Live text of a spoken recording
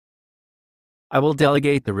I will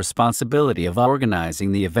delegate the responsibility of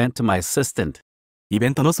organizing the event to my assistant. イベ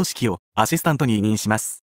ントの組織をアシスタントに委任しま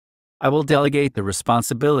す。I will delegate the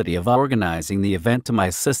responsibility of organizing the event to my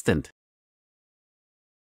assistant.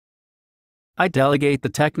 I delegate the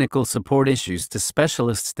technical support issues to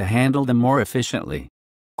specialists to handle them more efficiently.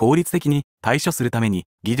 効率的に対処するために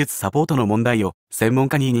技術サポートの問題を専門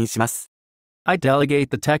家に委任します。I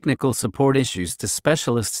delegate the technical support issues to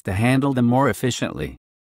specialists to handle them more efficiently.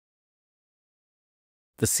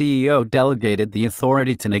 The CEO delegated the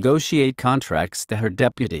authority to negotiate contracts to her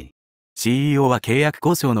deputy. CEO は契約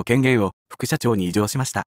交渉の権限を副社長に移譲しま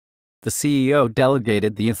した。The CEO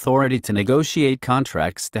delegated the authority to negotiate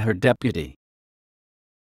contracts to her deputy.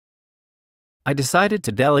 I decided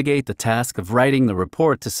to delegate the task of writing the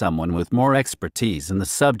report to someone with more expertise in the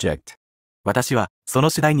subject. 私はそ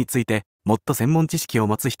の主題についてもっと専門知識を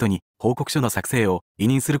持つ人に報告書の作成を委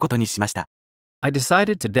任することにしました。I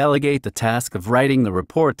decided to delegate the task of writing the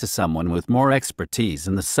report to someone with more expertise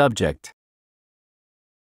in the subject.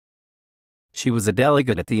 She was a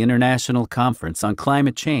delegate at the International Conference on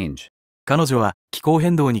Climate Change. 彼女は気候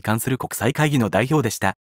変動に関する国際会議の代表でし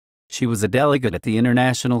た。She was a delegate at the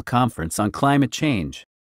International Conference on Climate Change.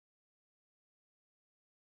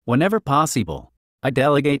 Whenever possible, I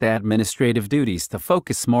delegate administrative duties to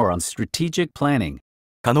focus more on strategic planning.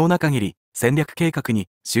 可能な限り戦略計画に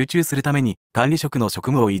集中するために管理職の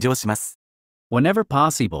職務を移譲します。Whenever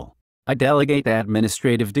possible, I delegate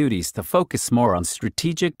administrative duties to focus more on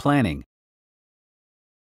strategic planning.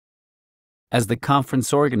 As the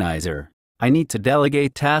conference organizer, I need to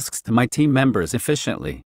delegate tasks to my team members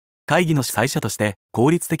efficiently. 会議の主催者として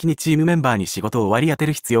効率的にチームメンバーに仕事を割り当て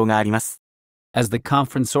る必要があります。As the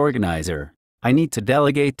conference organizer, I need to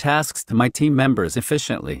delegate tasks to my team members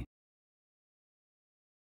efficiently.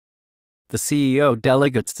 The CEO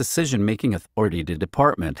delegates decision-making authority to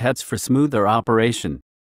department heads for smoother operation.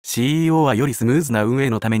 CEO はよりスムーズな運営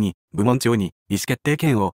のために部門長に意思決定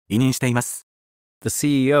権を委任しています。The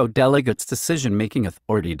CEO delegates decision-making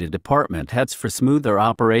authority to department heads for smoother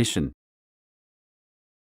operation.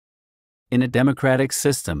 In a democratic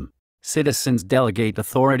system, citizens delegate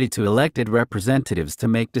authority to elected representatives to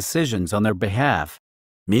make decisions on their behalf.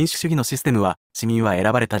 民主主義のシステムは、市民は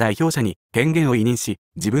選ばれた代表者に権限を委任し、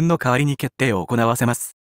自分の代わりに決定を行わせま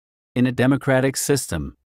す。In a democratic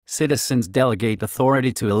system, citizens delegate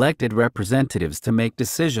authority to elected representatives to make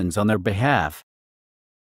decisions on their behalf.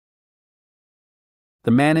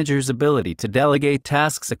 The manager's ability to delegate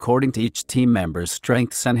tasks according to each team member's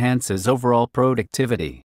strengths enhances overall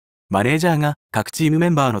productivity. マネージャーが各チームメ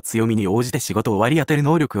ンバーの強みに応じて仕事を割り当てる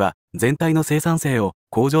能力は全体の生産性を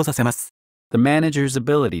向上させます。The manager's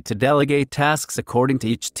ability to delegate tasks according to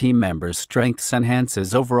each team member's strengths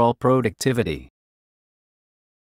enhances overall productivity.